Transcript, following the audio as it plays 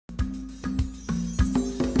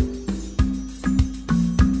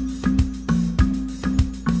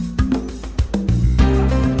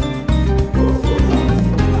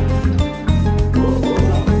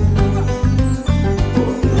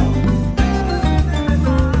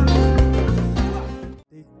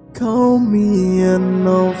call me an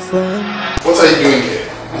orphan. What are you doing here?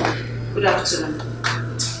 Good afternoon.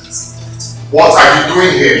 What are you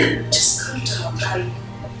doing here? Just come down, darling.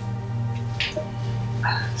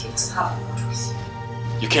 I came to have a word with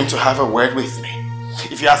you. You came to have a word with me?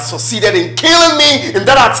 If you had succeeded in killing me in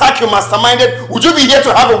that attack you masterminded, would you be here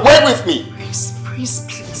to have a word with me? Please,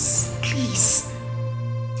 please.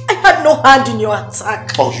 I had no hand in your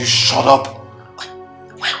attack. Oh, you shut up.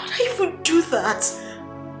 Why would I even do that?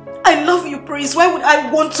 I love you, Prince. Why would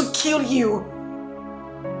I want to kill you?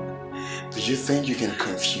 Do you think you can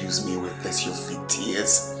confuse me with this, your fake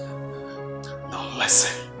tears? Now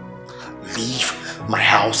listen. Leave my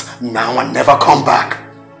house now and never come back.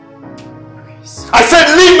 I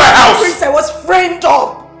said leave my house! Prince, I was framed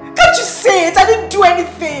up. Can't you say it? I didn't do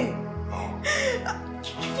anything.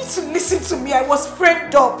 You need to listen to me. I was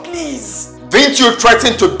framed up, please. Didn't you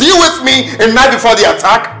threaten to deal with me a night before the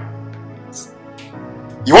attack?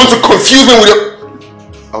 You want to confuse me with your...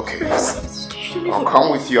 Okay. I'll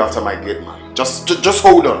come with you after my gate, man. Just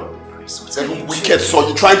hold on. That wicked soul,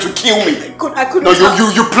 you're trying to kill me. I couldn't. No,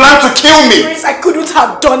 you plan to kill me. Prince, I couldn't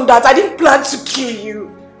have done that. I didn't plan to kill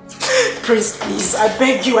you. Prince, please, I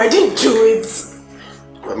beg you, I didn't do it.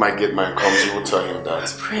 When my gate man comes, you will tell him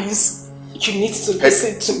that. Prince, you need to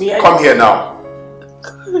listen to me. Come here now.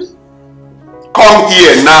 Come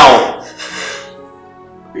here now.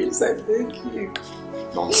 Prince, I beg you.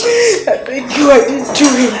 Nonsense. I beg you, I didn't do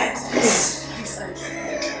it.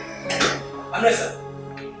 Vanessa.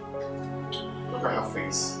 Look at her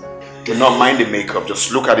face. Do not mind the makeup,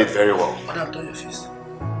 just look at it very well. Madam, turn your face.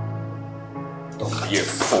 Don't be a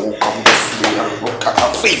fool, come this way and look at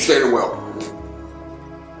her face very well.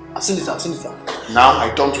 I've seen it. Now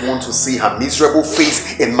I don't want to see her miserable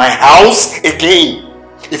face in my house again.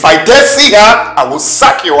 If I dare see her, I will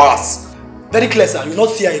sack your ass. Very clear, sir. You will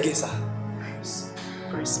not see her again, sir.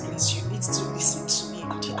 Prince, please, you need to listen to me.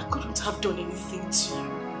 I couldn't have done anything to you.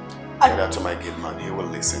 Get out to my gate, man. He will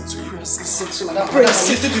listen to you. Prince, listen to me. Madam, Prince,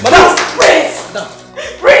 listen to me. Madam.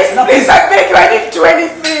 Prince, please, I beg you. I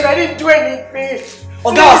didn't do anything.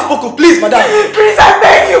 Oga has spoken, please, madam. Prince, I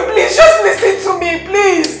beg you, please, just listen to me,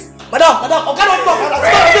 please. Madam, Oga don't talk, madam.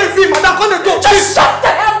 Madam, come and go. Just shut the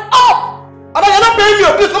hell up. Madam, you're not paying me,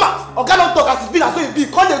 please, come on. Oga don't talk as it's been, as so it be.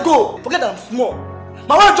 Come and go. Forget that I'm small.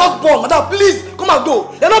 My wife just born, madam, please, come and go.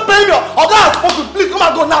 You're not paying me. Oga has spoken, please, come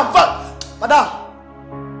and go now.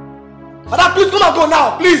 Madam, please, come and go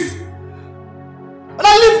now, please.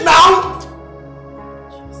 Madam, leave now.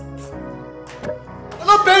 You're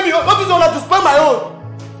not paying me. Not this one to spend my own.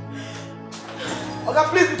 Okay,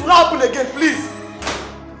 please, it will not happen again, please.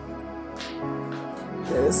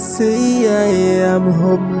 They say I am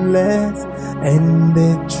homeless, and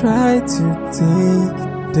they try to take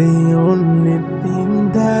the only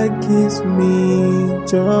thing that gives me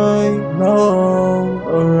joy. No,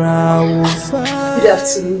 or I will find. Good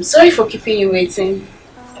afternoon. Sorry for keeping you waiting.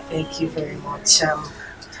 Thank you very much.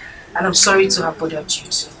 And I'm sorry to have bothered you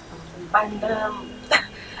too. And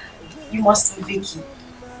you must be Vicky,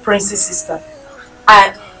 Prince's sister.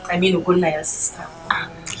 I mean Ugonaya's sister.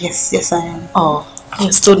 Yes, I am. Oh, he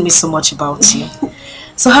has told me so much about you.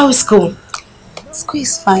 So how is school? School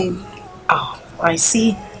is fine. Oh, I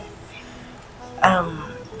see.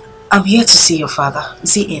 I'm here to see your father.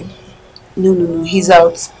 Is he in? No, he's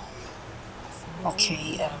out.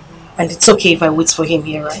 Okay, and it's okay if I wait for him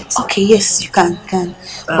here, right? Okay, yes, you can.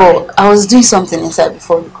 But I was doing something inside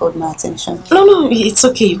before you called my attention. No, it's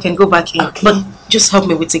okay. You can go back in. Okay. But just help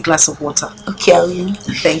me with a glass of water. Okay, I will.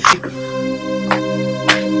 Thank you.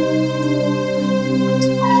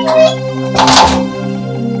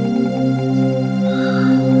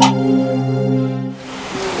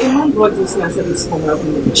 A man brought this and said it's from our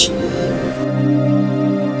village.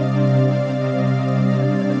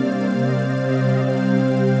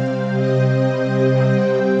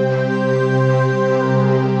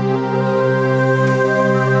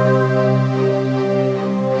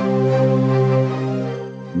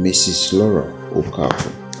 Mrs. Laura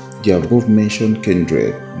Okafor, the above-mentioned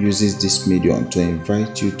kindred uses this medium to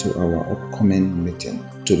invite you to our upcoming meeting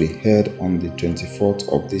to be held on the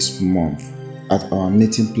 24th of this month. At our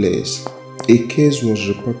meeting place, a case was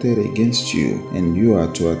reported against you and you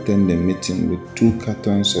are to attend the meeting with 2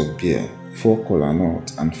 cartons of beer, 4 kola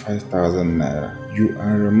nuts and 5,000 naira. You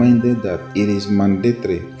are reminded that it is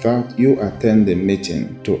mandatory that you attend the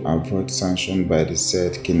meeting to avoid sanction by the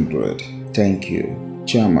said kindred. Thank you.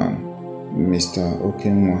 Chairman, Mr.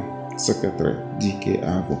 Okenwa, Secretary, D.K.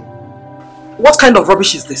 Avo. What kind of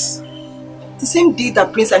rubbish is this? The same day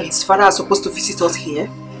that Prince and his father are supposed to visit us here.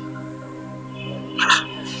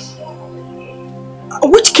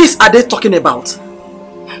 Which case are they talking about?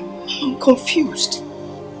 confused.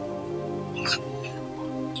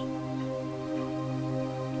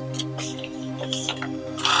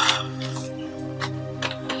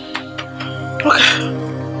 Okay.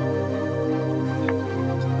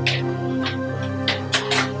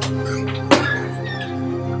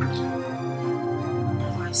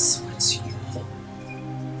 I swear to you,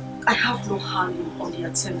 I have no hand on the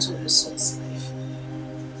attempt on your son's life.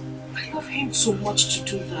 I love him so much to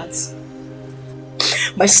do that.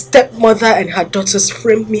 My stepmother and her daughters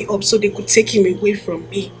framed me up so they could take him away from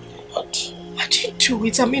me. What? I didn't do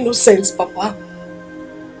it. I made no sense, Papa.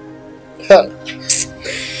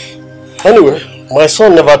 Anyway, my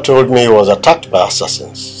son never told me he was attacked by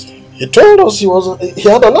assassins. He told us he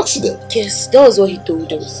had an accident. Yes, that was what he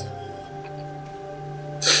told us.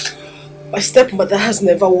 My stepmother has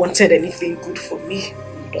never wanted anything good for me.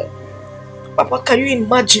 Papa, can you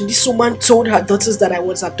imagine this woman told her daughters that I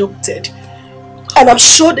was adopted? And I'm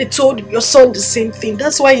sure they told your son the same thing.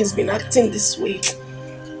 That's why he's been acting this way.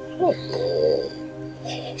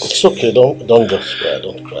 It's okay, don't just cry,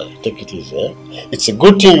 don't cry. Take it easy, eh? It's a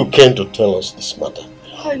good thing you came to tell us this matter.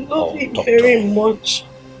 I love him very much.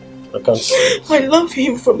 I can see. I love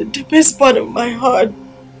him from the deepest part of my heart.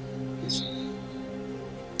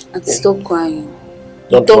 And stop crying.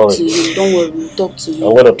 Don't talk worry. to him. Don't worry. Talk to him.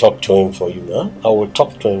 I'm going to talk to him for you, huh? I will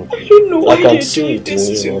talk to him for you. I don't know why I can you're see doing it this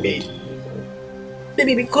in to you. me.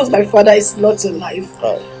 Maybe because my father is not alive.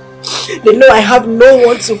 Right. They know I have no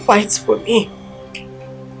one to fight for me.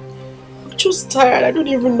 I'm just tired. I don't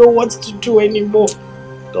even know what to do anymore.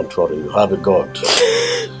 Don't worry, you have a God.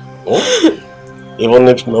 Even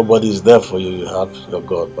if nobody is there for you, you have your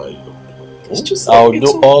God by you. I'll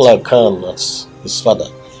do all I can as his father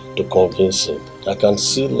to convince him. I can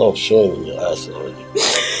see love showing in your eyes already.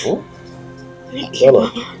 Thank you.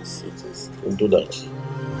 We'll do that.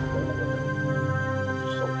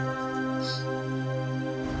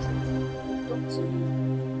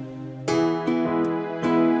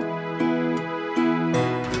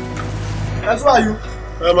 That's why you.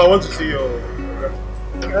 I want to see your.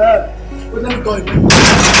 Yeah. We're never going.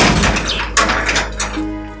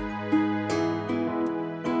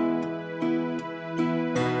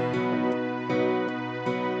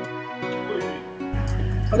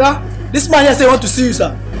 Oga, this man here say he want to see you,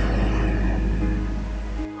 sir.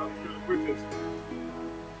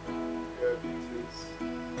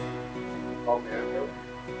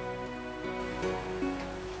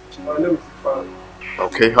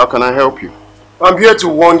 Okay, how can I help you? I'm here to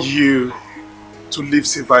warn you to leave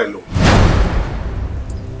Silva alone.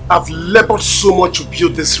 I've labored so much to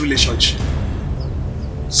build this relationship.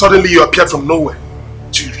 Suddenly you appeared from nowhere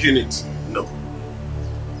to ruin it. No.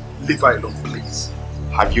 Leave her alone, please.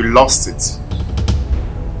 Have you lost it?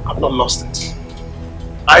 I've not lost it.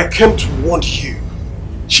 I came to warn you.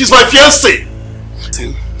 She's my fiancée.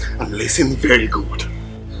 And listen very good.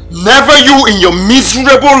 Never you in your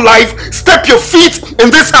miserable life step your feet in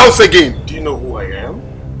this house again. Do you know who I am?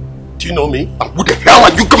 Do you know me? And who the hell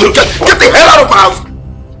are you coming to get the hell out of my house?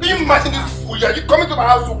 Can you imagine this fool? Are you coming to my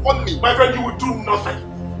house to warn me? My friend, you will do nothing.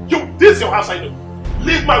 This is your house, I know.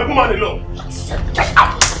 Leave my woman alone. Get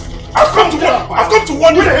out. I've come to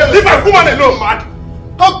warn you. Leave my woman alone, man.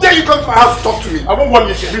 How dare you come to my house to talk to me? I won't warn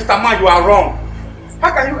you again. Mr. Man, you are wrong.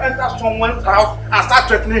 How can you enter someone's house and start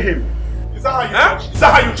threatening him? Is that how you judge? Is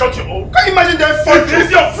that how you judge your own? Can you imagine that fight? If it's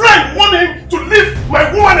your friend, warn him to leave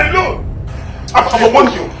my woman alone. I'm gonna warn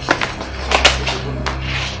you.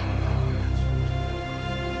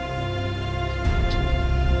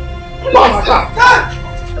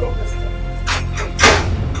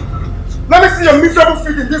 Let me see your miserable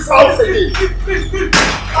feet in this house again.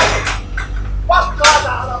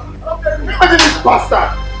 Imagine this bastard.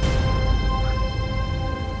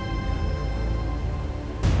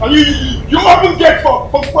 And you open gate for.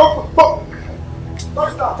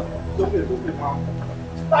 Don't stop. Don't play, man.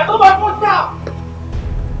 I know my phone now.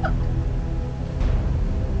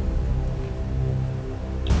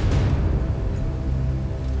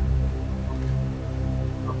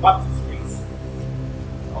 Back to space.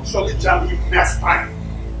 I'll surely jam you next time.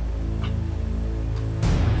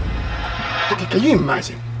 Okay, can you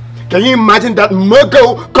imagine? Can you imagine that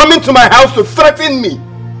muggle coming to my house to threaten me?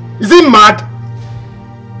 Is he mad?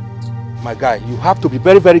 My guy, you have to be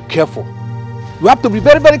very, very careful. You have to be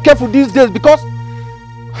very, very careful these days because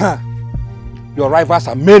your rivals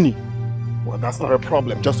are many. Well, that's not a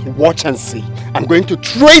problem. Just watch and see. I'm going to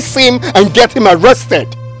trace him and get him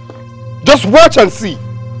arrested. Just watch and see.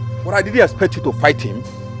 But I didn't expect you to fight him.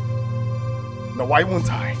 Now, why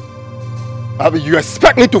won't I? You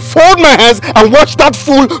expect me to fold my hands and watch that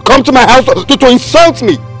fool come to my house to insult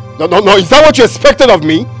me? No, is that what you expected of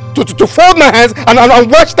me? to fold my hands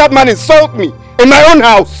and watch that man insult me in my own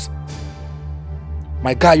house.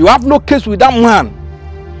 My guy, you have no case with that man.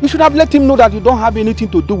 You should have let him know that you don't have anything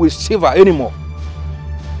to do with Silver anymore.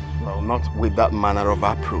 Well, not with that manner of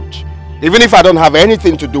approach. Even if I don't have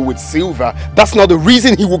anything to do with Silver, that's not the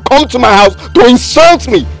reason he will come to my house to insult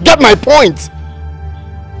me. Get my point?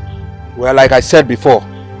 Well, like I said before,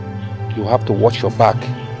 you have to watch your back.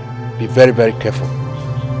 Be very, very careful.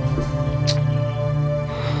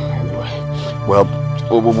 Anyway, well,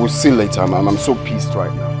 we'll see later. I'm so pissed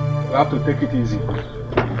right now. You have to take it easy.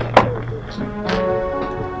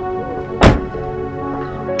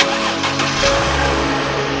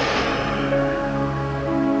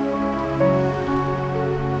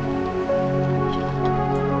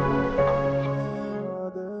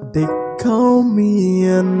 They call me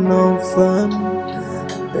an orphan.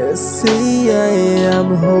 They say I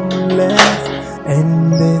am homeless,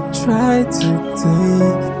 and they try to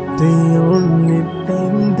take the only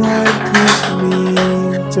thing that gives me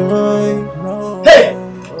joy. Hey!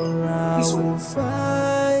 I will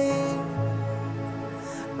fight.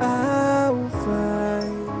 I will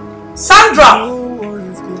fight. Sandra!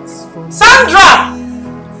 Sandra!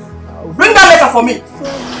 Bring that letter for me.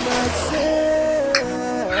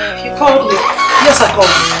 You called me? Yes, I called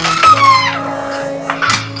you.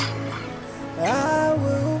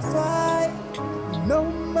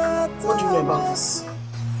 What do you know about this?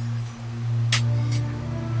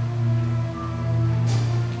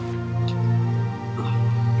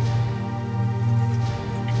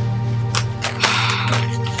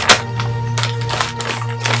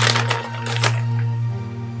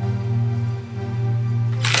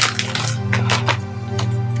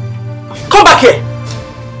 Come back here!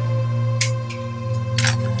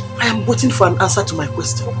 I am waiting for an answer to my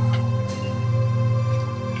question.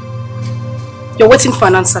 You're waiting for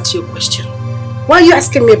an answer to your question. Why are you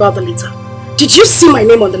asking me about the letter? Did you see my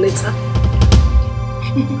name on the letter?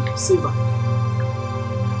 Silver.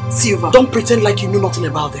 Silver, don't pretend like you know nothing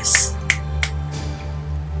about this.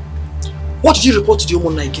 What did you report to the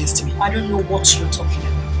Umunna against me? I don't know what you're talking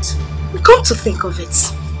about. Come to think of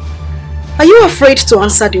it, are you afraid to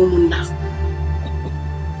answer the Umunna?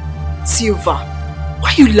 Silver, why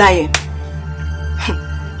are you lying?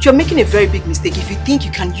 You're making a very big mistake if you think you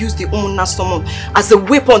can use the Umunna summon as a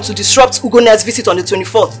weapon to disrupt Ugona's visit on the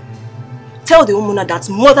 24th. Tell the Umunna that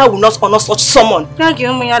mother will not honor such summon. Thank you,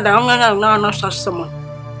 Umunna, that Umunna will not honor such summon.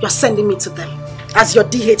 You're sending me to them as your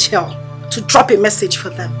DHL to drop a message for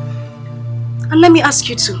them. And let me ask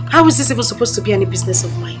you too, how is this even supposed to be any business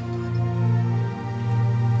of mine?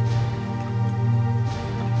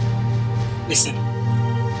 Listen,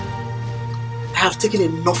 I have taken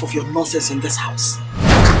enough of your nonsense in this house.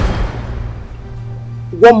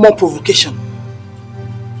 One more provocation,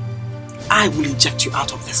 I will eject you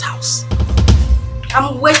out of this house.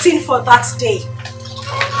 I'm waiting for that day.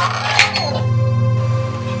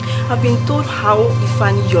 I've been told how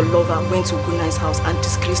Ifani, your lover, went to Ugona's house and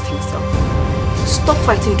disgraced himself. Stop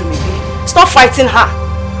fighting Dumibi. Stop fighting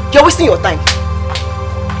her. You're wasting your time.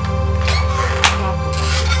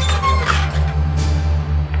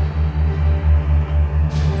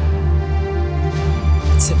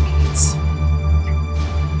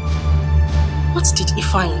 What did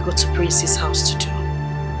Ifeanyi go to Prince's house to do?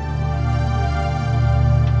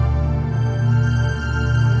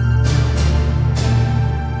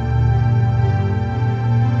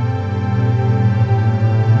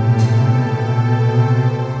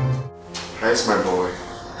 How's my boy?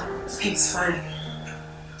 It's fine.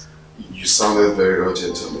 You sounded very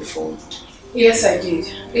urgent on the phone. Yes, I did.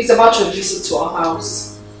 It's about your visit to our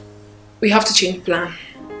house. We have to change plan.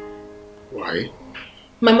 Why?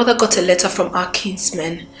 My mother got a letter from our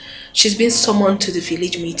kinsman. She's been summoned to the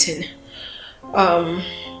village meeting.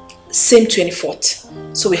 Same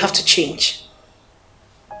 24th. So we have to change.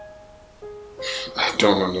 I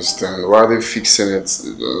don't understand. Why are they fixing it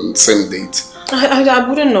on the same date? I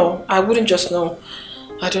wouldn't know. I wouldn't just know.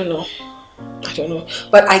 I don't know. I don't know.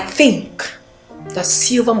 But I think that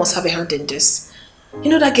Silver must have a hand in this.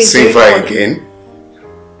 You know that girl. Silver again?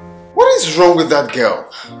 What is wrong with that girl?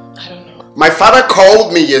 I don't know. My father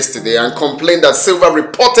called me yesterday and complained that Silver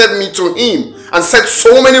reported me to him and said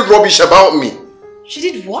so many rubbish about me. She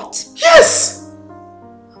did what? Yes!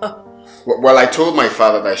 Well, I told my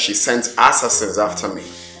father that she sent assassins after me.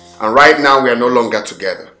 And right now we are no longer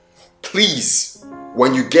together. Please,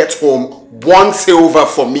 when you get home, want Silver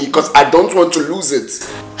for me because I don't want to lose it.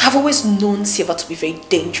 I've always known Silver to be very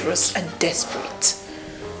dangerous and desperate.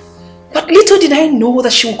 But little did I know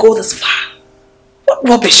that she would go this far. What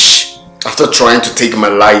rubbish! After trying to take my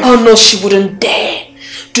life. Oh no, she wouldn't dare.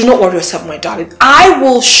 Do not worry yourself, my darling. I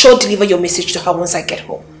will sure deliver your message to her once I get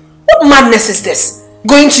home. What madness is this?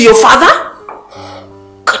 Going to your father?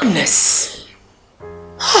 Goodness.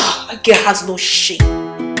 A girl has no shame.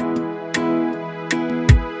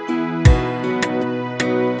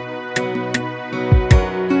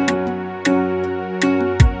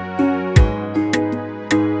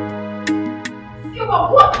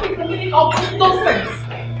 What is the meaning of this nonsense?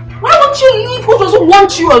 Why won't you leave who doesn't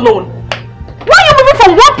want you alone? Why are you moving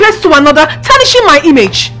from one place to another, tarnishing my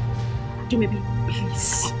image? Maybe,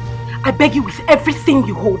 please. I beg you with everything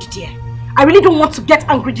you hold dear. I really don't want to get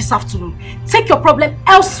angry this afternoon. Take your problem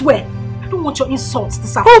elsewhere. I don't want your insults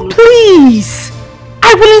this afternoon. Oh, please!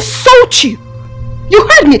 I will insult you. You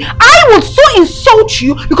heard me. I will so insult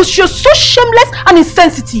you because you're so shameless and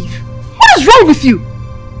insensitive. What is wrong with you?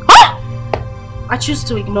 Huh? I choose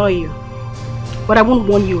to ignore you. But I won't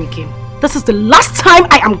warn you again. This is the last time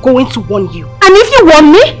I am going to warn you. And if you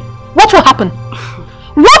warn me, what will happen?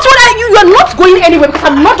 What will I? You are not going anywhere because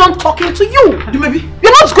I'm not done talking to you. Maybe.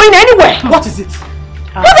 You're not going anywhere. What is it?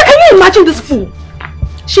 Mother, can you imagine this fool?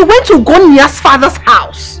 She went to Gonia's father's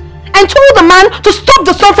house and told the man to stop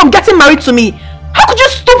the son from getting married to me. How could you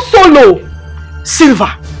stoop so low?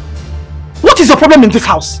 Silver, what is your problem in this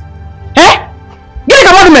house? Eh? Get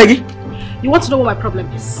it, Maggie. You want to know what my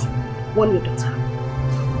problem is? Warn your daughter.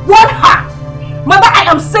 Warn her! Mother, I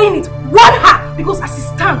am saying it. Warn her! Because as it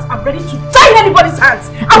stands, I'm ready to die in anybody's hands.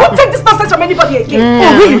 I won't take this nonsense from anybody again.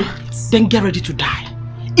 Oh, really? Then get ready to die.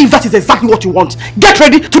 If that is exactly what you want, get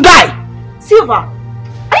ready to die! Silva,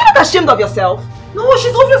 are you not ashamed of yourself? No,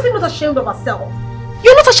 she's obviously not ashamed of herself.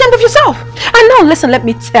 You're not ashamed of yourself. And now listen, let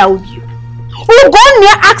me tell you.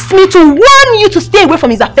 Ugonia asked me to warn you to stay away from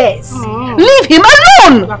his affairs. Leave him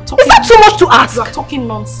alone! Is that too much to ask? You are talking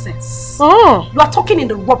nonsense. You are talking in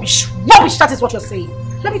the rubbish. Rubbish, that is what you're saying.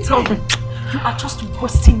 Let me tell you, you are just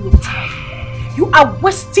wasting your time. You are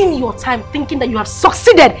wasting your time thinking that you have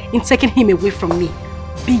succeeded in taking him away from me.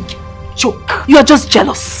 Big joke. You are just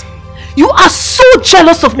jealous. You are so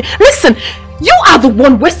jealous of me. Listen, you are the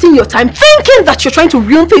one wasting your time thinking that you're trying to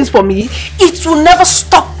ruin things for me. It will never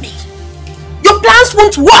stop me. Your plans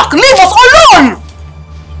won't work. Leave us alone.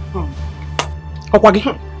 Okwagi,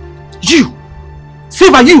 you,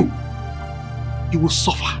 Silver, you will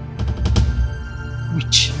suffer.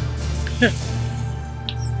 Which?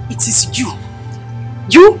 It is you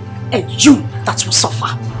and you that will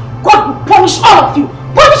suffer. God will punish all of you.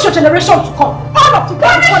 Punish your generation to come. All of you.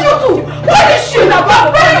 Punish you too. Punish you. What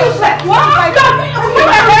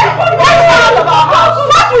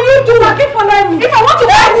will you do? If I want to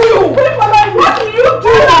help you, what will you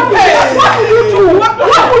do? What will you do?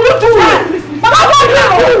 What will you do? Mama, what will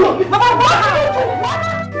you do? Mama, what will you do?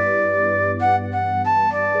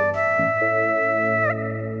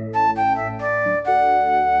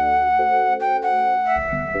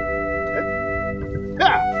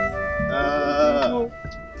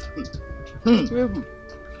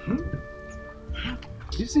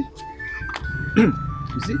 You see,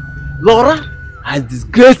 Laura has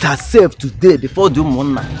disgraced herself today before the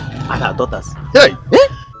woman and her daughters. Hey,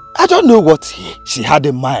 I don't know what she had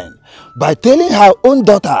in mind by telling her own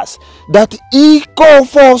daughters that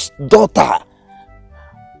Ikofo's daughter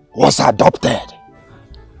was adopted.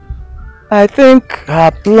 I think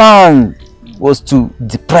her plan was to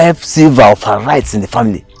deprive Silva of her rights in the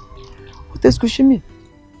family. What else could she mean?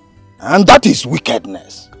 And that is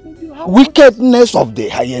wickedness. Wickedness of the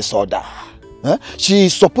highest order. She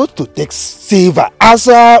is supposed to take Silva as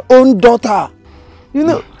her own daughter. You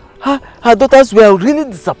know, her daughters were really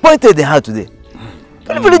disappointed in her today.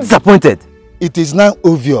 Very disappointed. It is now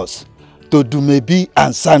obvious to Dumebi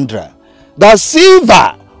and Sandra that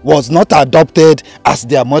Silva was not adopted as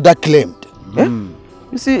their mother claimed.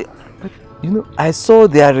 You see, I saw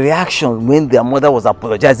their reaction when their mother was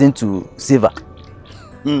apologizing to Silva.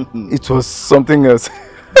 It was something else.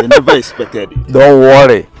 They never expected it. Don't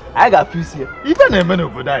worry. I got peace here. Even a man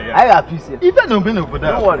over there. I got peace here. Even a man over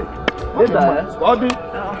there. Don't worry. Later.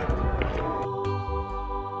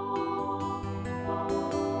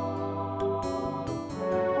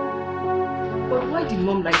 But why did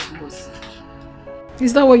Mom lie to us?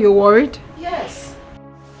 Is that why you're worried? Yes.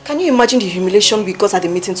 Can you imagine the humiliation we got at the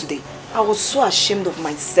meeting today? I was so ashamed of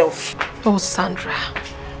myself. Oh, Sandra.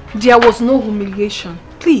 There was no humiliation.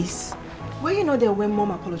 Please. Were you not there when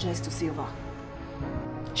Mom apologized to Silva?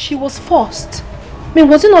 She was forced. I mean,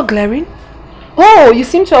 was it not glaring? Oh, you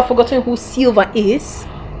seem to have forgotten who Silva is.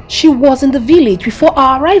 She was in the village before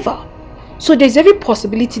our arrival. So there's every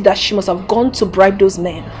possibility that she must have gone to bribe those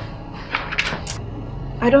men.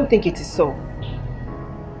 I don't think it is so.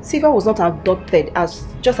 Silva was not adopted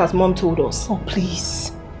just as Mom told us. Oh,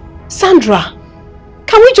 please. Sandra,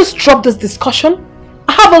 can we just drop this discussion?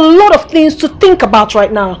 I have a lot of things to think about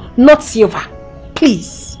right now, not Silva.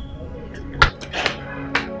 Please.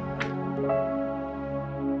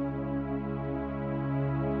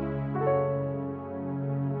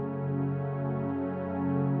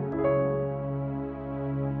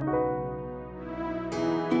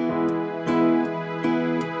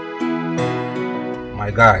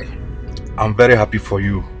 My guy, I'm very happy for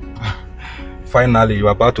you. Finally,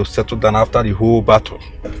 you're about to settle down after the whole battle.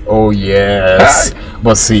 Oh yes,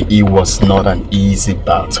 but see, it was not an easy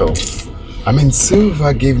battle. I mean,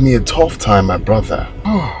 Silva gave me a tough time, my brother.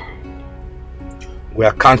 We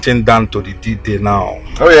are counting down to the D-Day now.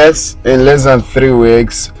 Oh yes, in less than 3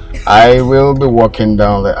 weeks, I will be walking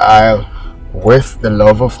down the aisle with the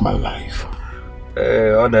love of my life.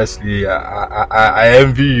 Honestly, I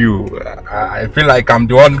envy you. I feel like I'm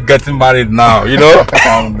the one getting married now, you know?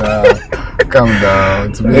 Calm down. Calm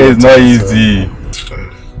down. It's not easy.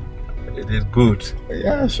 It is good.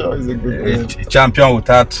 Yeah, sure, it's a good A champion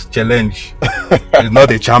without challenge is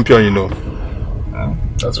not a champion, you know.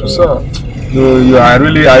 That's what's up. I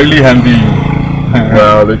really envy you.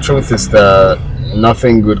 Well, the truth is that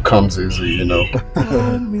nothing good comes easy, you know.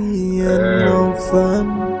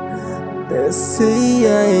 They say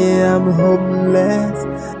I am hopeless,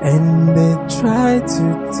 and they try to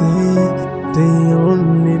take the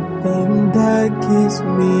only thing that gives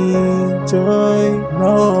me joy.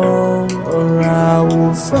 No, or I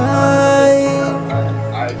will fight.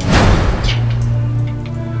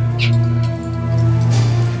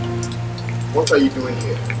 What are you doing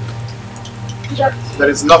here? There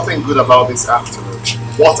is nothing good about this afternoon.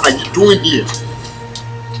 What are you doing here?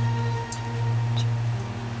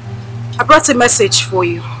 I brought a message for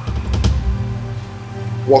you.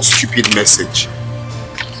 What stupid message?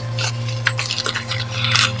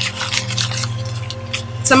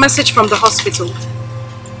 It's a message from the hospital.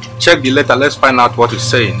 Check the letter, let's find out what it's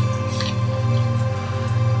saying.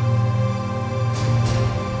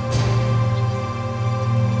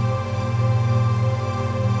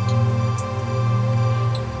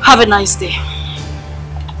 Have a nice day.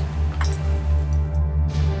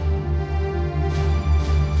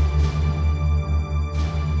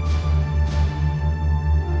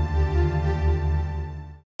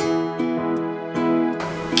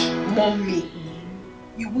 Mommy,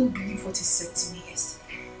 you won't believe what he said to me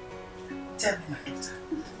yesterday. Tell me, my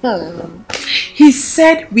daughter. He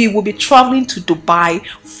said we will be traveling to Dubai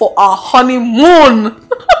for our honeymoon.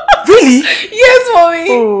 Really? Yes, mommy.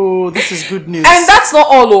 Oh, this is good news. And that's not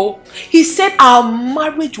all, oh. He said our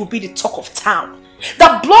marriage will be the talk of town.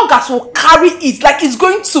 The bloggers will carry it like it's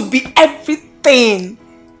going to be everything.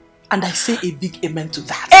 And I say a big amen to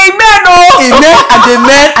that. Amen, oh! Amen and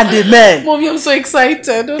amen and amen. Mommy, I'm so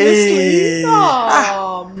excited, honestly.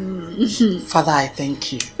 Hey. Father, I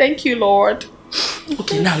thank you. Thank you, Lord.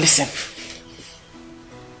 Okay, now listen.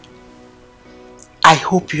 I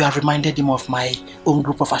hope you have reminded him of my own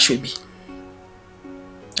group of Ashobi.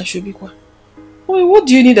 Ashobi kwa? Wait, what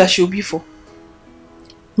do you need Ashobi for?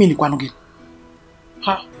 Me Nikwanogin.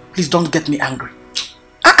 Huh? Please don't get me angry.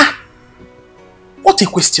 What a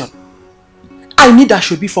question. I need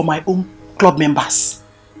Ashobi for my own club members.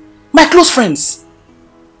 My close friends.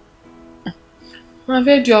 I've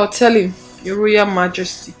heard you, I'll tell him. Your Royal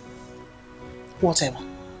Majesty. Whatever.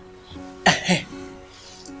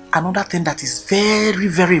 Another thing that is very,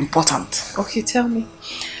 very important. Okay, tell me.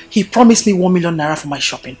 He promised me 1 million naira for my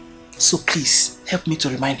shopping. So please, help me to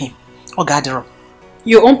remind him. Ogadero.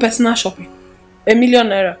 Your own personal shopping? 1 million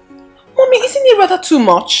naira? Mommy, isn't it rather too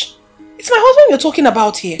much? It's my husband you're talking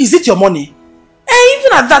about here. Is it your money?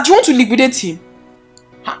 Even at that, you want to liquidate him?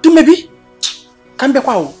 Do maybe?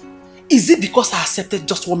 Is it because I accepted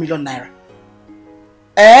just 1 million naira?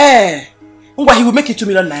 He will make it 2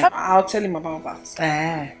 million naira. I'll tell him about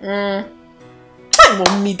that.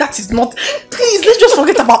 Mommy, that is not... Please, let's just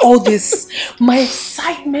forget about all this. My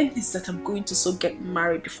excitement is that I'm going to so get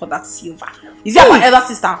married before that Silva. Is that my elder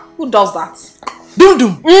sister? Who does that?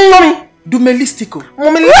 Dum. Mommy. Dumelistico.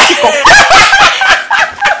 Mommy, listico.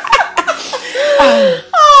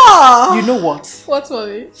 You know what? What,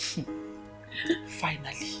 mommy?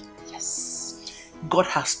 Finally, yes. God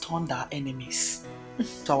has turned our enemies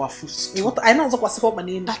to our footstool. What? I know what my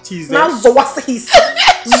name. That is now who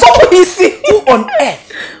on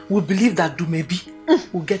earth will believe that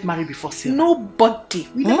Dumebi will get married before Silva? Nobody.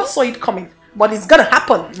 We never saw it coming. But it's gonna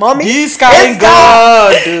happen, mommy. This kind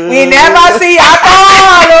God. We never see at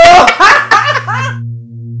all.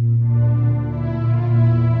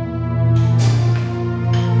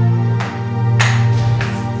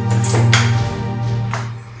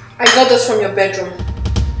 I got this from your bedroom.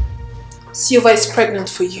 Silva is pregnant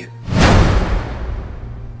for you.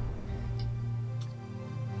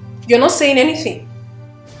 You're not saying anything.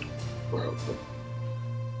 Well,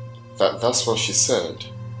 that's what she said.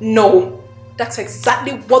 No, that's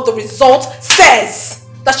exactly what the result says.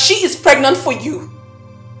 That she is pregnant for you.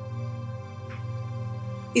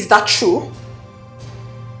 Is that true?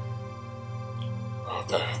 Oh,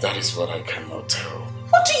 that is what I cannot tell.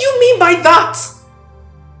 What do you mean by that?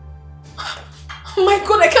 Oh my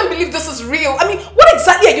God, I can't believe this is real. I mean, what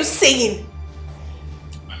exactly are you saying?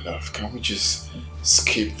 My love, can we just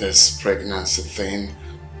skip this pregnancy thing?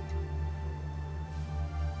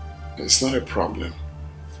 It's not a problem.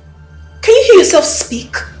 Can you hear yourself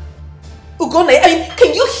speak? Ugone, I mean,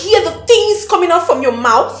 can you hear the things coming out from your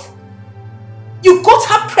mouth? You got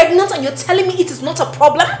her pregnant and you're telling me it is not a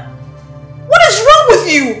problem? What is wrong with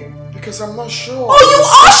you? Because I'm not sure. Oh, you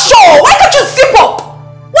are sure? Why can't you zip up?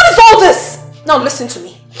 What is all this? Now listen to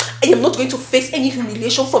me. I am not going to face any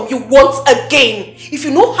humiliation from you once again. If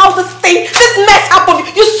you know how this mess happened,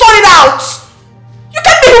 you sort it out. You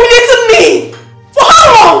can't be humiliating me. For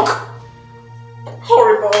how long?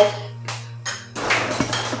 Horrible.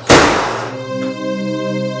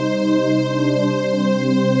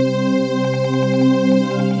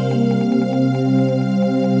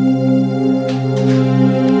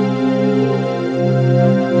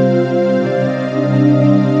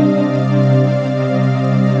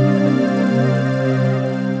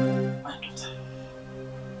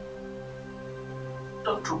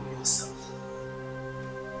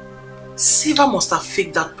 Silva must have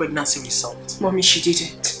faked that pregnancy result. Mommy, she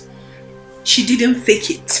didn't. She didn't fake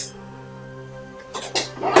it.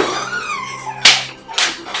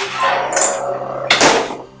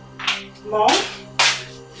 Mom?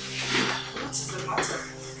 What is the matter?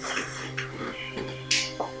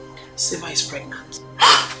 Silva is pregnant.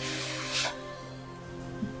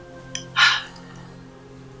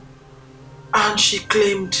 And she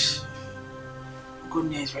claimed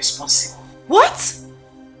Gunya is responsible. What?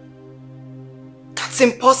 That's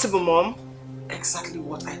impossible, Mom. Exactly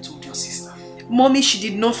what I told your sister. Mommy, she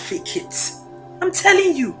did not fake it. I'm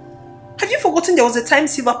telling you. Have you forgotten there was a time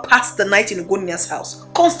Silva passed the night in Ugonia's house?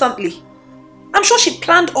 Constantly. I'm sure she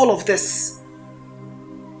planned all of this.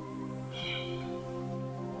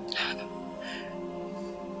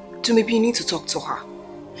 Maybe you need to talk to her.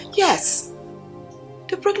 Yes.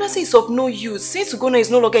 The pregnancy is of no use since Ugona is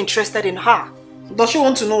no longer interested in her. Does she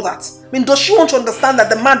want to know that? I mean, does she want to understand that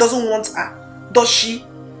the man doesn't want her? Does she?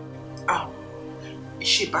 Oh, is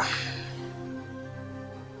she back?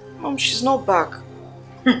 Mom, she's not back.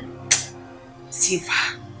 Silva,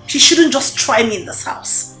 she shouldn't just try me in this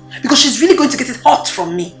house. Because she's really going to get it hot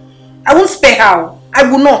from me. I won't spare her. I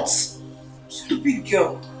will not. Stupid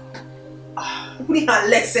girl. Putting her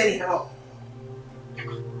legs anyhow.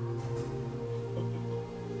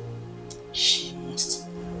 She must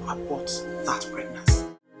abort that pregnancy.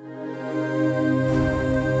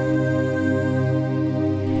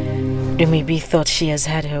 The maybe thought she has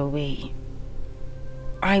had her way.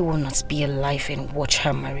 I will not be alive and watch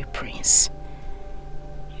her marry Prince.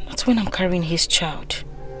 Not when I'm carrying his child.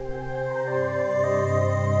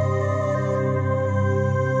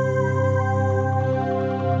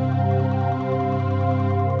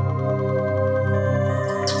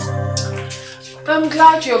 I'm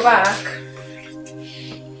glad you're back.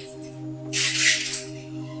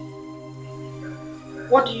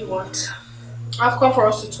 What do you want? I've come for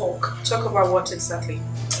us to talk. Talk about what exactly?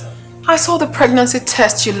 I saw the pregnancy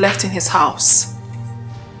test you left in his house.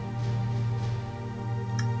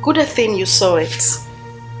 Good thing you saw it.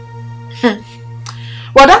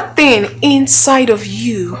 Well, that thing inside of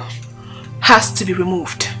you has to be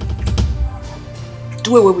removed.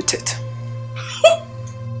 Do away with it.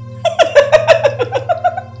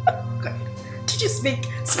 Did you speak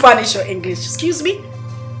Spanish or English? Excuse me?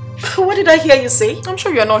 What did I hear you say? I'm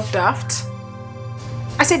sure you're not daft.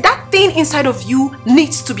 I said that thing inside of you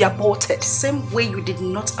needs to be aborted. Same way you did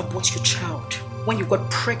not abort your child when you got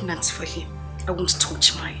pregnant for him. I won't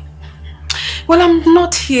touch mine. Well, I'm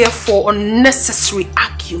not here for unnecessary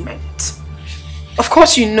argument. Of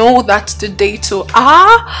course, you know that the day to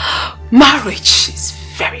our marriage is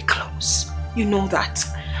very close. You know that.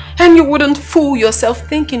 And you wouldn't fool yourself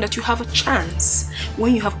thinking that you have a chance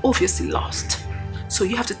when you have obviously lost. So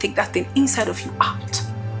you have to take that thing inside of you out.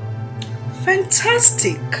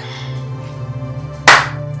 Fantastic.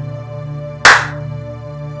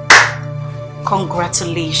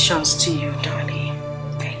 Congratulations to you, darling.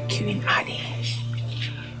 Thank you, Adi.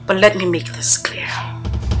 But let me make this clear.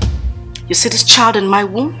 You see this child in my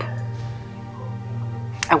womb?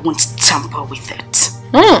 I won't tamper with it.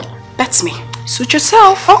 That's me. Suit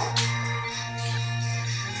yourself. Oh,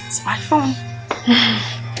 It's my phone.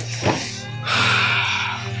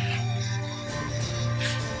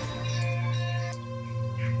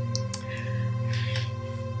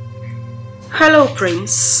 Hello,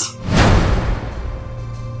 Prince.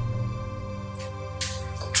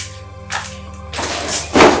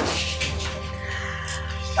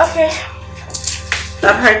 Okay.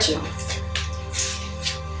 I've heard you.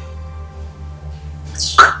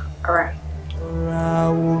 Alright. I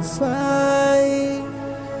will fight.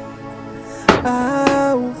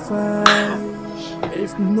 I will fight.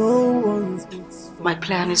 If no one speaks, my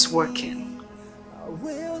plan is working. I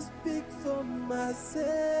will speak for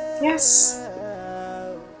myself. Yes.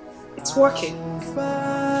 It's working.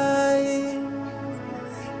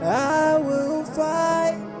 I will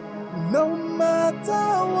fight. No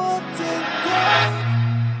matter what it takes.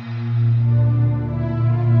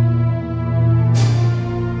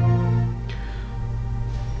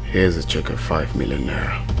 Here's a check of 5 million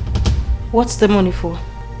naira. What's the money for?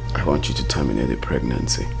 I want you to terminate the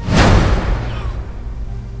pregnancy.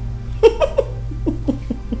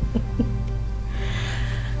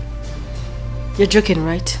 You're joking,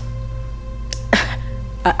 right?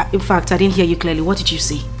 In fact, I didn't hear you clearly. What did you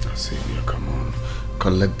say? Sylvia, come on.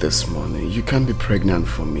 Collect this money. You can't be pregnant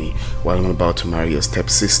for me while I'm about to marry your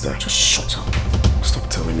stepsister. Just shut up. Stop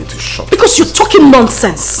telling me to shut up. Because you're talking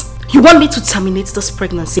nonsense. You want me to terminate this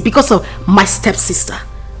pregnancy because of my stepsister?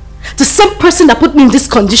 The same person that put me in this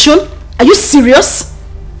condition? Are you serious?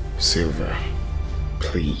 Sylvia,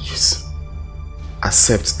 please.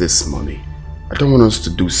 Accept this money. I don't want us to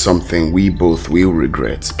do something we both will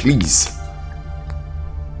regret. Please.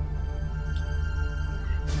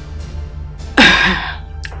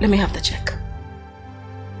 Let me have the check.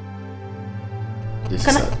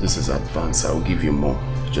 This is advance. I'll give you more.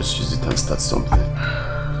 Just use it and start something.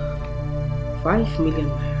 5 million.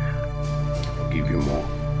 I'll give you more.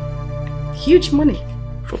 Huge money.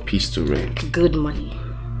 For peace to reign. Good money.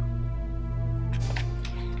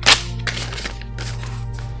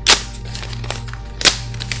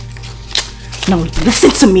 Now listen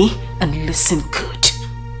to me and listen good.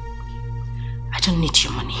 I don't need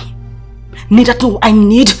your money. Neither do I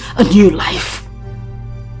need a new life.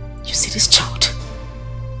 You see this child?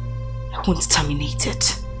 I won't terminate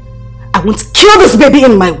it. I won't kill this baby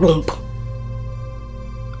in my womb.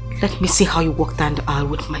 Let me see how you walk down the aisle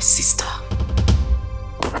with my sister.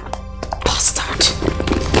 Bastard.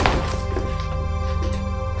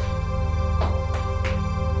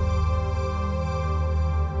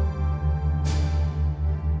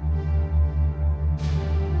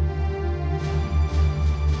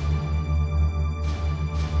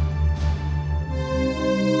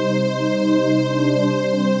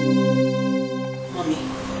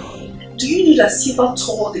 That Siva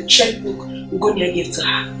tore the checkbook Ugonia gave to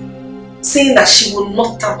her, saying that she will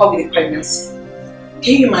not tamper with the pregnancy.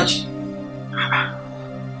 Can you imagine?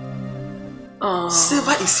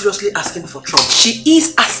 Siva is seriously asking for trouble. She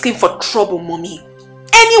is asking for trouble, mommy.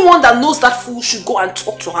 Anyone that knows that fool should go and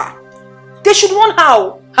talk to her. They should warn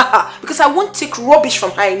her. Because I won't take rubbish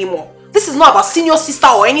from her anymore. This is not about senior sister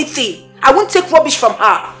or anything. I won't take rubbish from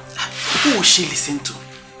her. Who will she listen to?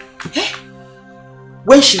 Eh?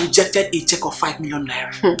 When she rejected a check of 5 million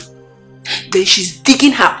naira, then she's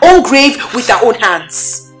digging her own grave with her own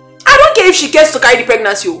hands. I don't care if she cares to carry the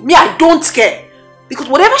pregnancy. Me, I don't care. Because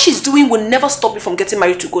whatever she's doing will never stop me from getting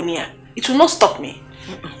married to Gonia. It will not stop me.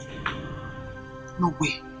 No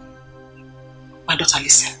way. My daughter,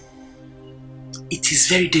 listen. It is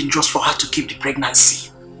very dangerous for her to keep the pregnancy.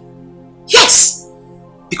 Yes!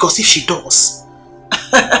 Because if she does,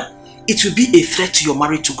 it will be a threat to your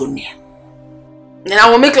marriage to Gonia. And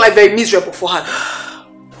I will make life very miserable for her.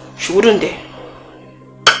 She wouldn't dare.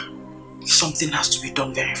 Something has to be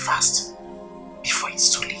done very fast before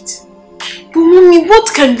it's too late. But mommy,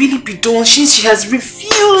 what can really be done since she has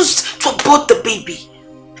refused to abort the baby?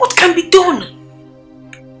 What can be done?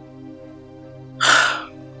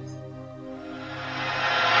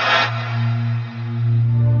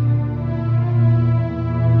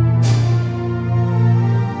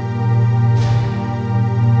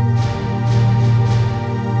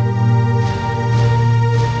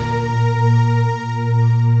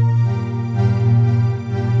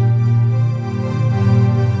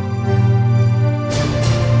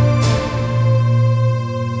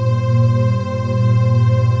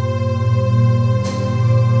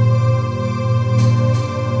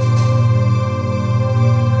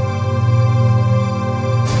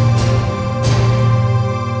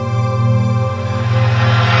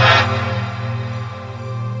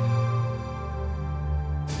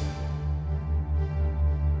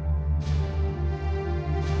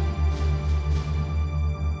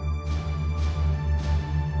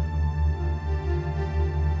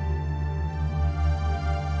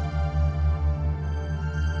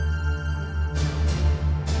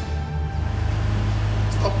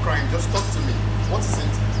 fine. Just talk to me. What is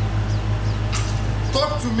it?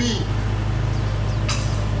 Talk to me.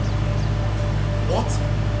 What?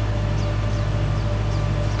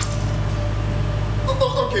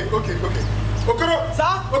 Oh, okay. Okoro! Sir?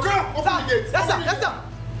 Okoro! Open the gate! Yes, sir! Yes, sir!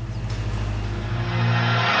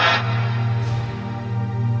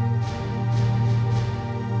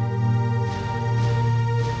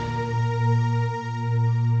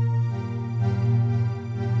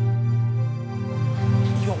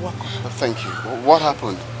 You're welcome. Thank you. What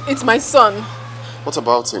happened? It's my son. What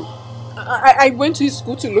about him? I went to his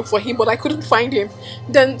school to look for him, but I couldn't find him.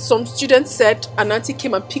 Then some students said an auntie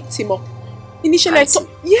came and picked him up. Initially, I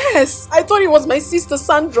thought it was my sister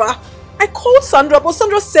Sandra. I called Sandra, but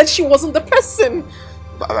Sandra said she wasn't the person.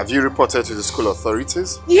 Have you reported to the school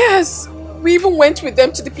authorities? Yes, we even went with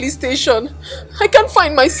them to the police station. I can't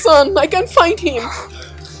find my son. I can't find him.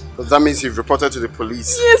 That means you've reported to the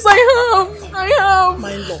police? Yes, I have.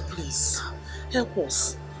 My lord, please, help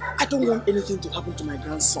us. I don't want anything to happen to my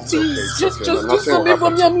grandson. Please, just do something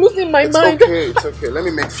for me. I'm losing my mind. It's okay. Let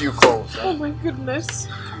me make few calls. Oh my goodness.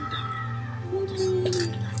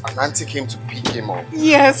 An auntie came to pick him up.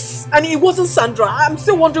 Yes, and it wasn't Sandra. I'm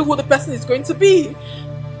still wondering who the person is going to be.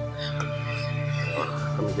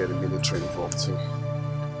 Let me get the military involved too.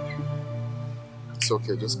 It's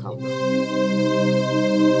okay, just calm down.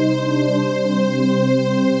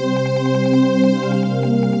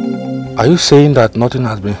 Are you saying that nothing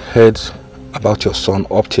has been heard about your son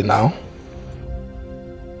up till now?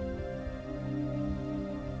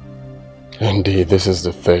 Indeed, this is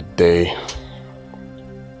the third day.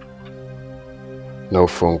 No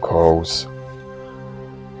phone calls.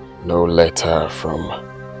 No letter from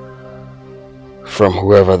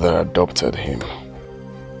whoever that adopted him.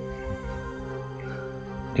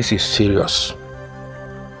 This is serious.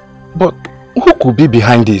 But who could be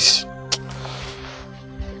behind this?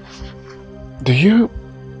 Do you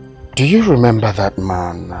remember that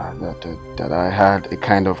man that I had a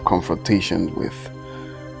kind of confrontation with?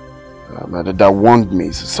 That warned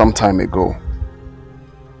me some time ago.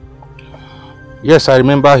 Yes, I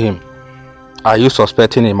remember him. Are you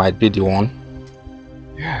suspecting he might be the one?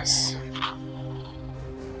 Yes.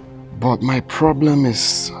 But my problem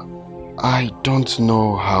is I don't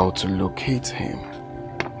know how to locate him.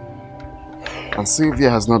 And Sylvia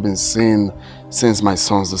has not been seen since my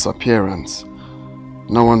son's disappearance.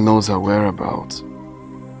 No one knows her whereabouts.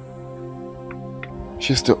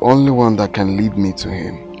 She's the only one that can lead me to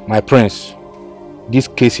him. My prince, this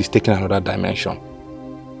case is taking another dimension.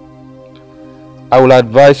 I will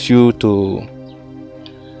advise you to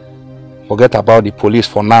forget about the police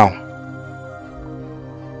for now.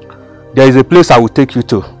 There is a place I will take you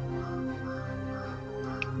to.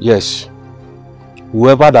 Yes.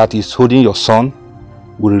 Whoever that is holding your son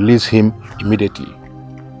will release him immediately.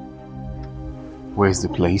 Where is the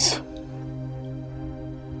place?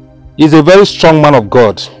 He's a very strong man of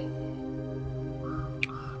God.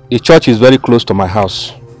 The church is very close to my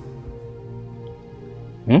house.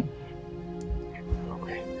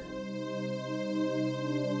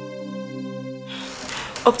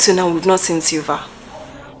 Up to now, we've not seen Silva.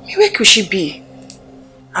 Where could she be?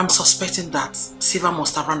 I'm suspecting that Silva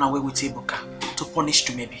must have run away with Ebuka to punish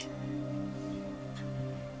Tumebi.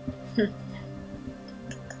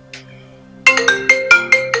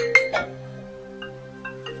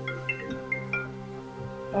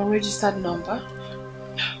 Unregistered number?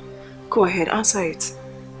 Go ahead, answer it.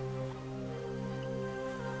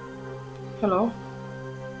 Hello?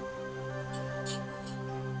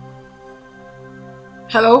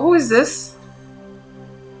 Hello, who is this?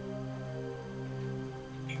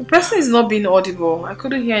 The person is not being audible. I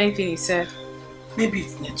couldn't hear anything he said. Maybe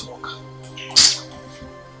it's network.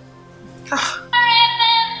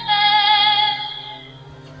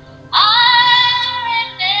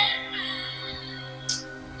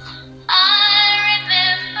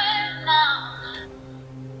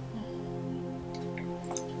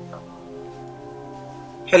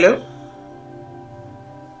 Hello?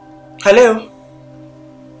 Hello?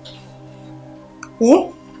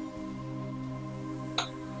 Who?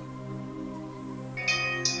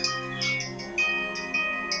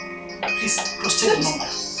 Please, cross-check the number.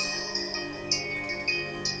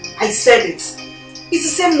 I said it. It's the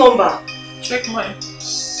same number. Check mine. It's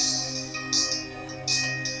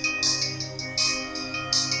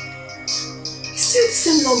still the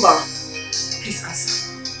same number. Please answer.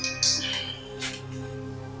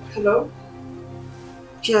 Hello?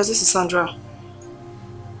 Yes, this is Sandra.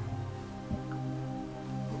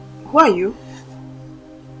 Who are you?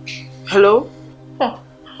 Hello?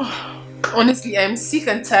 Honestly, I'm sick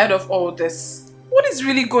and tired of all this. What is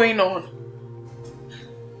really going on?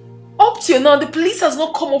 till now, the police has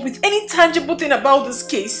not come up with any tangible thing about this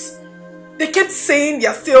case. They kept saying they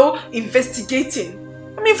are still investigating.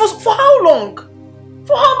 I mean, for how long?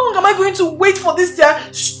 For how long am I going to wait for this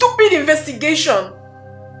their stupid investigation?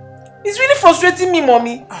 It's really frustrating me,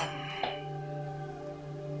 Mommy.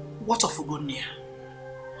 What of Ugonia?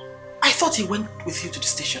 I thought he went with you to the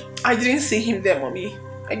station. I didn't see him there, Mommy.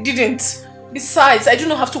 I didn't. Besides, I do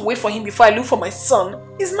not have to wait for him before I look for my son.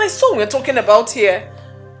 It's my son we're talking about here.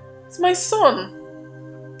 It's my son.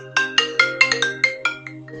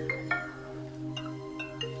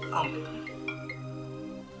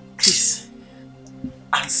 Please,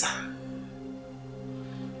 answer.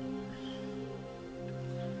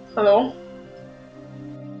 Hello?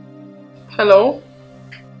 Hello?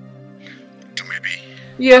 Tumebi?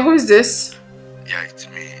 Yeah, who is this? Yeah, it's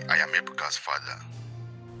me. I am Ebuka's father.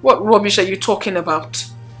 What rubbish are you talking about?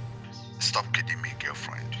 Stop kidding me,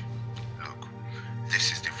 girlfriend. Look,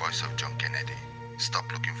 this is the voice of John Kennedy.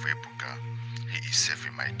 Stop looking for Ebuka. He is safe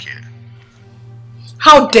in my care.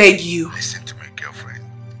 How dare you? Listen to me, girlfriend.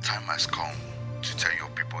 Time has come to tell your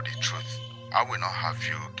people the truth. I will not have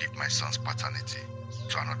you give my son's paternity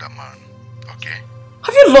to another man, okay?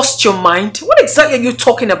 Have you lost your mind? What exactly are you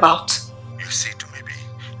talking about? You see, Tumebi,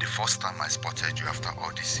 the first time I spotted you after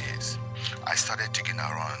all these years, I started digging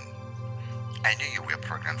around. I knew you were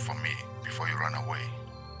pregnant for me before you ran away.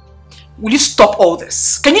 Will you stop all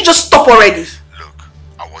this? Can you just stop already? Look,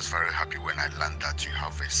 I was very happy when I learned that you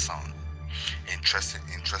have a son.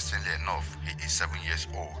 Interestingly enough, he is 7 years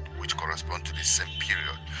old, which corresponds to the same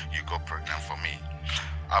period you got pregnant for me.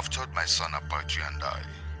 I've told my son about you and I.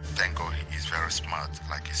 Thank God he is very smart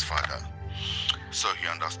like his father. So he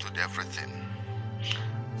understood everything.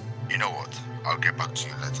 You know what? I'll get back to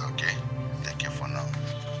you later, okay? Take care for now.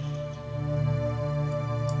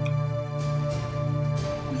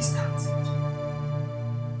 Who is that?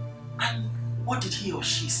 And what did he or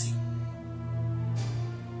she say?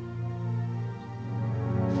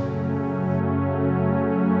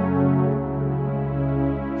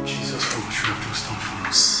 Jesus, for what you have just done for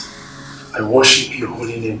us. I worship your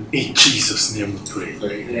holy name. In Jesus' name we pray.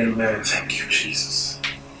 Amen. Thank you, Jesus.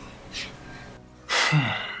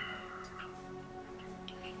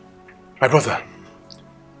 My brother,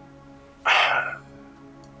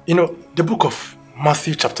 you know, the book of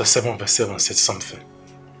Matthew chapter 7 verse 7 said something.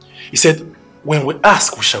 He said, when we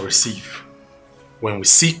ask, we shall receive. When we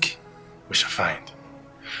seek, we shall find.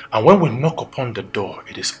 And when we knock upon the door,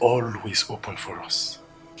 it is always open for us.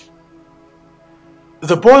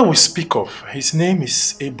 The boy we speak of, his name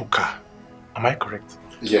is Ebuka. Am I correct?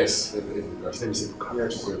 Yes, Ebuka. His name is Ebuka.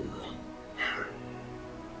 Yes,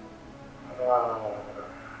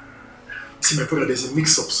 see, my brother, there's a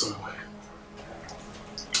mix-up somewhere.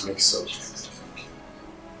 Mix-up?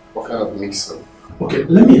 What kind of mix-up? Okay,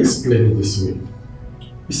 let me explain it this way.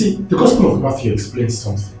 You see, the Gospel of Matthew explains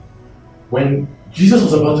something. When Jesus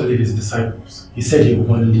was about to leave his disciples, he said he would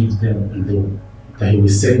not leave them alone, that he will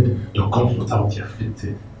send the Comforter of the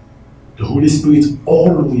afflicted. The Holy Spirit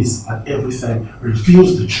always and every time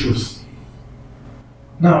reveals the truth.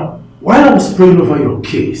 Now, while I was praying over your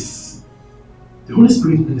case, the Holy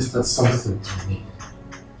Spirit ministered something to me.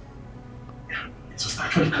 It was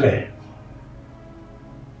actually clear.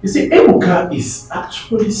 You see, Ebuka is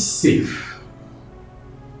actually safe.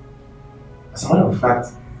 As a matter of fact,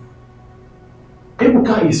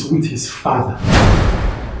 Ebuka is with his father.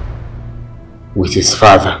 With his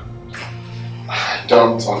father? I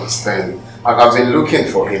don't understand. I've been looking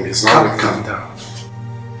for him. He's not with him. Calm down.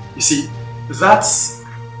 You see, that's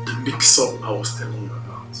the mix-up I was telling you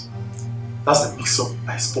about. That's the mix-up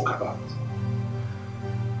I spoke about.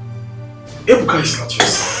 Ebuka is not your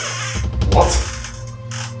son. What?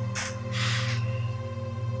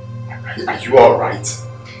 Are you alright?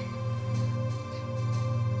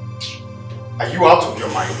 Are you out of your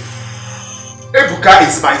mind? Ebuka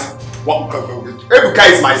is my... What?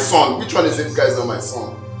 Ebuka is my son. Which one is Ebuka is not my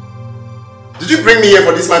son? Did you bring me here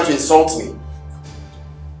for this man to insult me?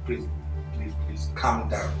 Please, calm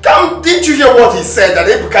down. Didn't you hear what he said? That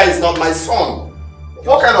Ebuka is not my son?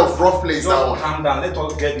 What kind of rough play is that one? Calm down. Let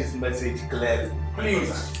us get this message clearly.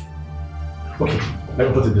 Please. Okay, let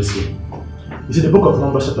me put it this way. You see, the book of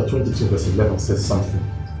Numbers chapter 22 verse 11 says something.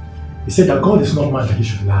 He said that God is not man that he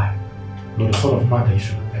should lie, nor the son of man that he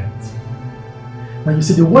should repent. Now you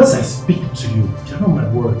see, the words I speak to you, they are not my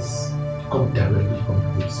words. They come directly from the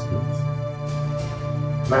Holy Spirit.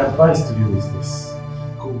 My advice to you is this.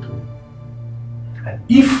 Go home. And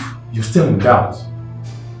if you're still in doubt,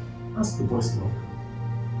 ask the boy's mother.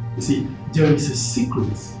 You see, there is a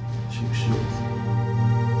secret she will show us.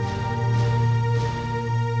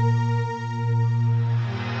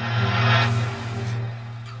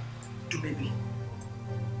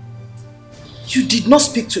 You did not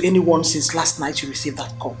speak to anyone since last night you received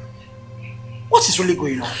that call. What is really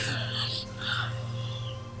going on?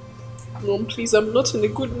 Mom, please, I'm not in a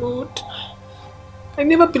good mood. I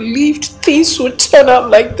never believed things would turn out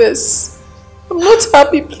like this. I'm not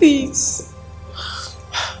happy, please.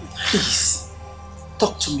 Please,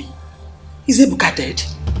 talk to me. Is Ebuka dead?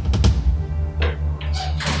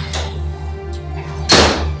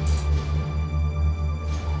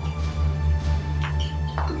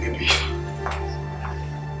 Maybe.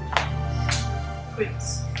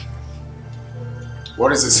 Please.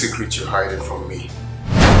 What is the secret you're hiding from me?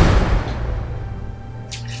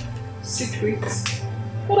 Secrets?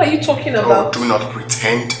 What are you talking about? Oh, do not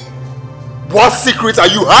pretend. What secrets are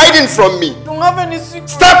you hiding from me? I don't have any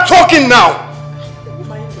secrets. Stop talking now!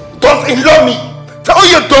 Don't in-law me! Tell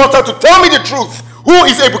your daughter to tell me the truth. Who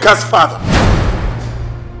is Ebuka's father?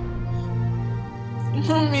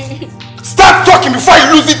 Mommy. Stop talking before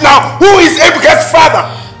you lose it now! Who is Ebuka's father?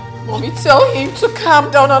 Mommy, tell him to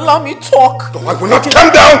calm down. Allow me talk. No, I will not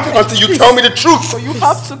calm down until you tell me the truth. So you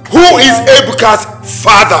have to calm Who is down. Ebuka's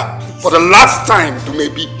father? For the last time,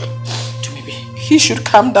 Dumebi. He should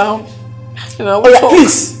calm down. And I will Oh yeah, talk.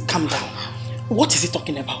 please, calm down. What is he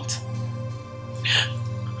talking about?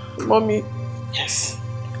 Mommy. Yes.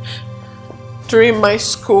 During my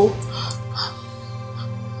school,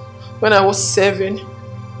 when I was 7,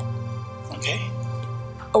 okay,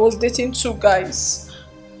 I was dating 2 guys,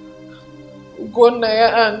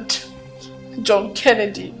 Ugonaya and John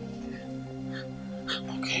Kennedy.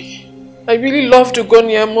 Okay. I really loved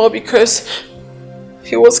Ugonaya more because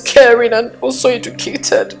he was caring and also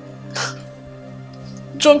educated.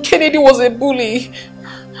 John Kennedy was a bully. He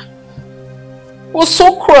was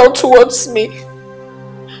so cruel towards me.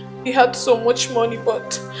 He had so much money,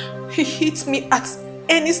 but he hit me at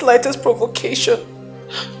any slightest provocation.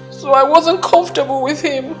 So I wasn't comfortable with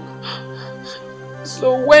him.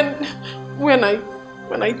 So when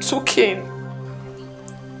I took in,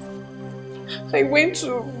 I went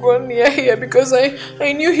to go near here because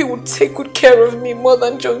I knew he would take good care of me more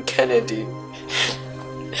than John Kennedy.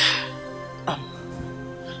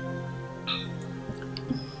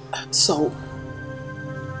 So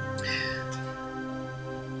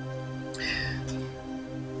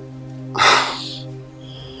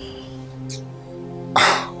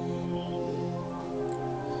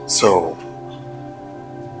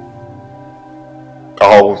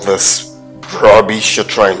all this rubbish you're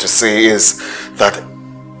trying to say is that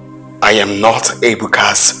I am not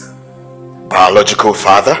Ebuka's biological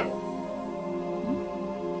father?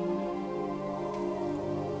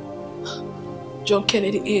 John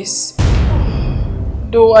Kennedy is.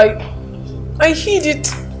 Though I hid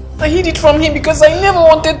it from him because I never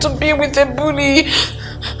wanted to be with a bully.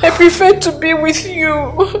 I preferred to be with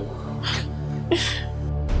you.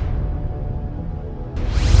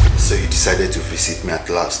 So you decided to visit me at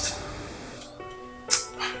last?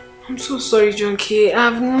 I'm so sorry, John K.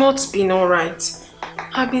 I've not been alright.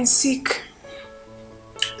 I've been sick.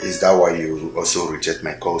 Is that why you also reject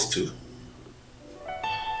my calls too?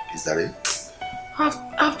 Is that it?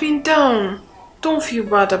 I've been down. Don't feel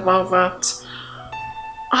bad about that.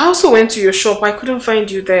 I also went to your shop. I couldn't find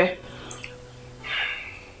you there.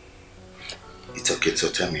 It's okay, so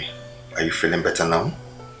tell me, are you feeling better now?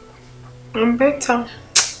 I'm better.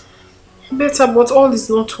 Better, but all is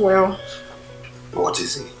not well. What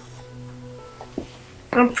is it?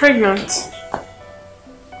 I'm pregnant.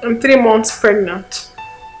 I'm 3 months pregnant.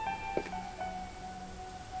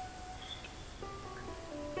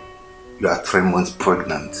 You are 3 months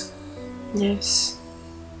pregnant? Yes.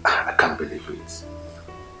 I can't believe it.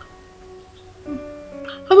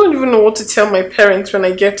 I don't even know what to tell my parents when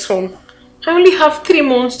I get home. I only have 3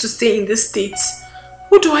 months to stay in the States.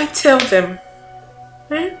 What do I tell them?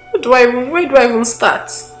 Where do I even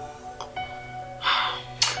start?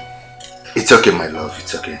 It's okay, my love,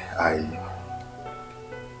 it's okay.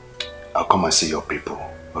 I'll come and see your people,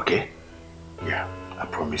 okay? Yeah, I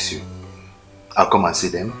promise you. I'll come and see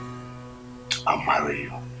them. I'll marry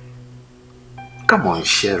you. Come on,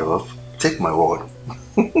 share off. Take my word.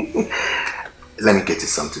 Let me get you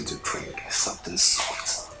something to drink. Something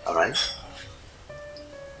soft, alright?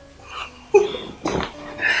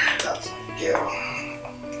 That's my girl.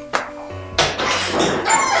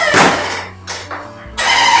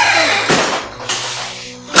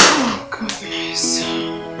 Oh, goodness.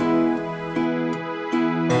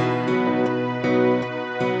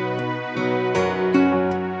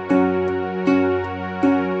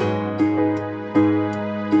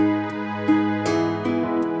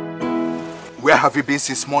 Where have you been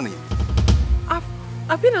since morning?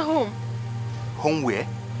 I've been at home. Home where?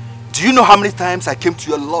 Do you know how many times I came to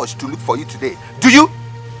your lodge to look for you today? Do you?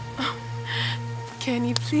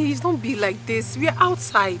 Kenny, please don't be like this. We are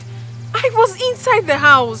outside. I was inside the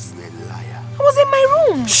house. You're a liar. I was in my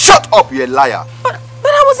room. Shut up, you're a liar. But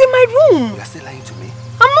I was in my room. You're still lying to me.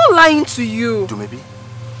 I'm not lying to you. Do maybe?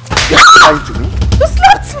 You're still lying to me. You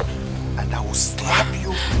slapped me. And I will slap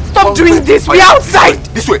you. Stop doing this. We're outside.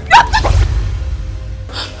 This way.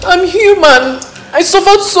 I'm human. I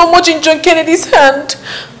suffered so much in John Kennedy's hand.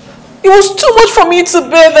 It was too much for me to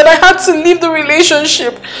bear that I had to leave the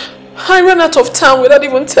relationship. I ran out of town without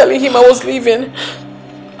even telling him I was leaving.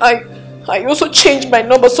 I also changed my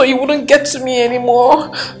number so he wouldn't get to me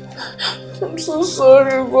anymore. I'm so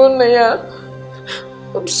sorry, Gonaya.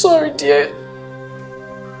 I'm sorry, dear.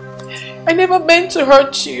 I never meant to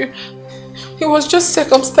hurt you. It was just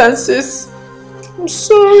circumstances. I'm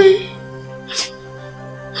sorry.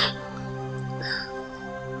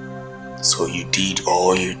 So you did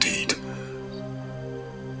all you did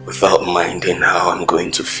without minding how I'm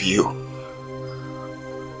going to feel.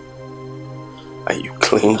 And you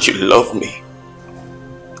claimed you love me.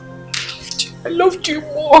 I loved you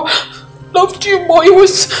more. Loved you more. It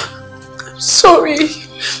was... I'm sorry.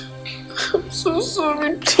 I'm so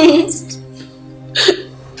sorry, please.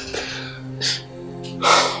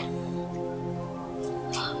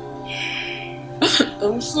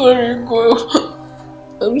 I'm sorry, girl.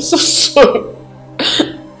 I'm so sorry.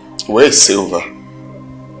 Where's Silver?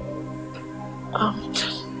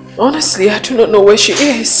 Honestly, I do not know where she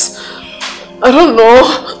is. I don't know.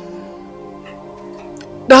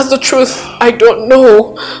 That's the truth. I don't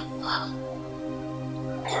know.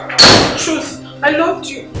 Truth. I loved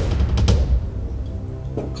you.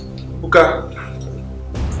 Uka.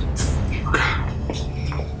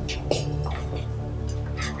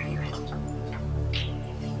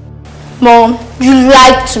 Mom, you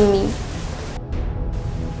lied to me.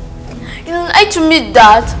 You lied to me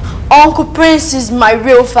that Uncle Prince is my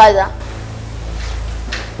real father.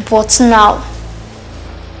 But now,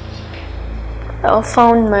 I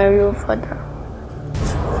found my real father.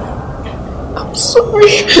 I'm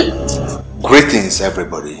sorry. Greetings,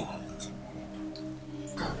 everybody.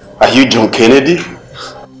 Are you John Kennedy?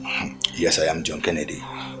 Yes, I am John Kennedy.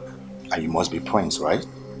 And you must be Prince, right?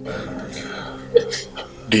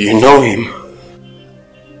 Do you know him?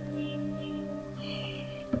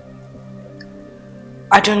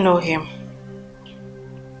 I don't know him.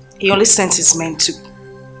 He only sent his men to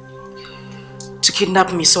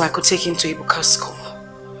kidnap me so I could take him to Ibuka school.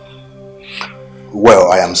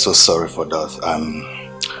 Well, I am so sorry for that.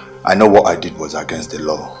 I know what I did was against the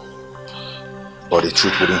law. But the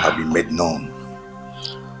truth wouldn't have been made known.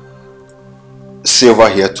 Silva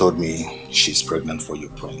here told me she's pregnant for you,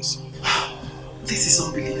 Prince. This is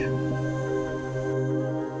unbelievable.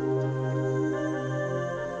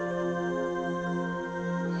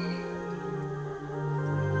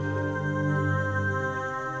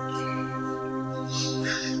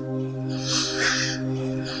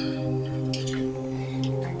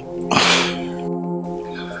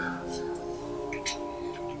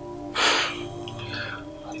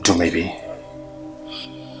 Do maybe.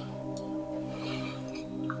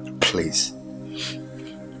 Please.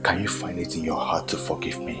 Can you find it in your heart to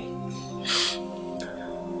forgive me?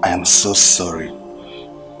 I am so sorry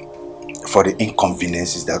for the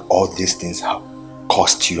inconveniences that all these things have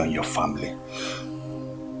cost you and your family.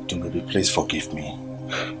 Do maybe please forgive me.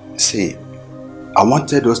 See, I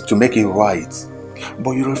wanted us to make it right,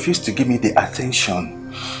 but you refused to give me the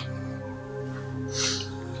attention.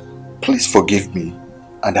 Please forgive me,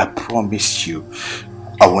 and I promise you,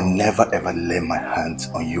 I will never ever lay my hands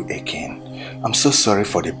on you again. I'm so sorry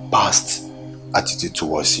for the past attitude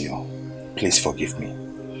towards you. Please forgive me.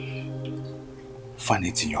 Find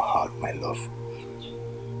it in your heart, my love.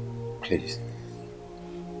 Please.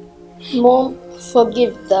 Mom,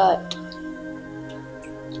 forgive Dad.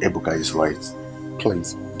 Ebuka is right.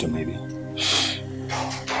 Please, do maybe.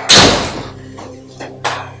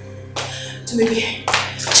 Maybe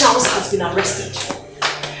Charles has been arrested.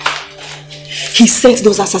 He sent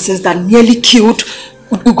those assassins that nearly killed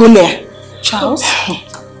Ugone. Charles?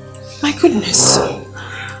 My goodness.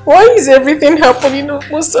 Why is everything happening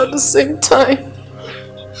almost at the same time?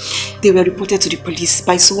 They were reported to the police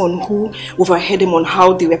by someone who overheard them on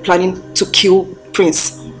how they were planning to kill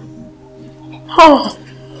Prince. Oh.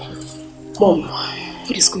 Mom,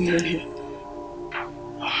 what is going on here?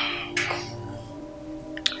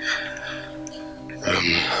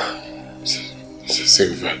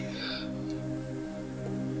 Silver.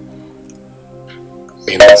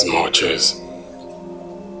 In as much as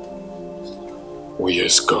we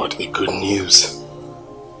just got the good news,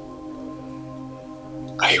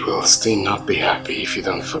 I I will still not be happy if you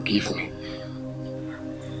don't forgive me.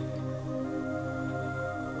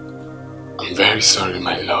 I'm very sorry,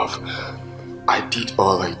 my love. I did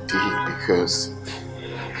all I did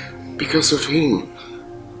because of him.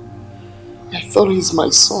 I thought he's my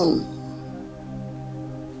son.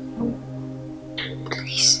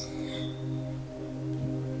 Please.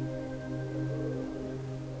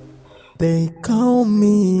 They call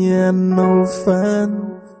me an orphan.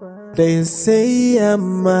 They say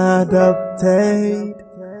I'm adopted.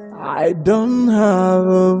 I don't have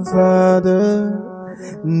a father,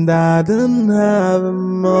 and I don't have a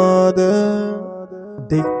mother.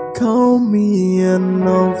 They call me an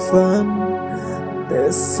orphan. They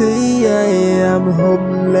say I am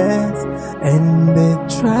homeless, and they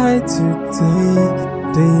try to take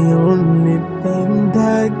the only thing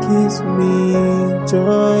that gives me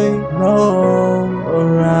joy. No,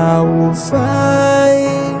 or I will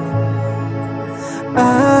fight.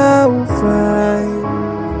 I will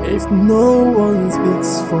fight. If no one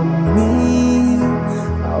speaks for me,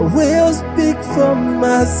 I will speak for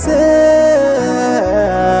myself.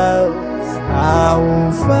 I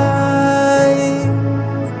will fight.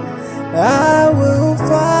 I will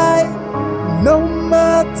fight. No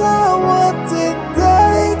matter what it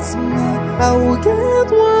takes me, I will get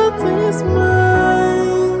what is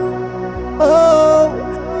mine. Oh,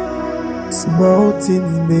 small thing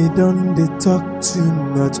they don't, they talk too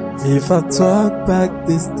much. If I talk back,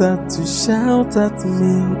 they start to shout at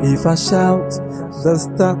me. If I shout, they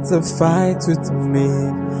start to fight with me.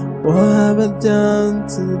 What have I done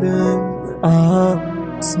to them?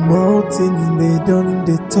 Small thing they don't,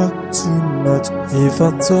 they talk too much. If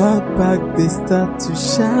I talk back, they start to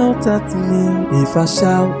shout at me. If I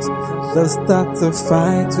shout, they start to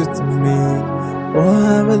fight with me. What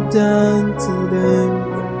have I done to them?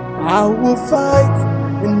 I will fight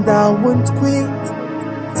and I won't quit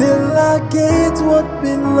till I get what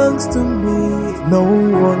belongs to me. No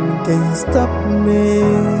one can stop me.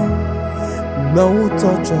 No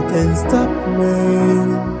torture can stop me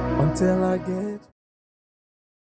until I get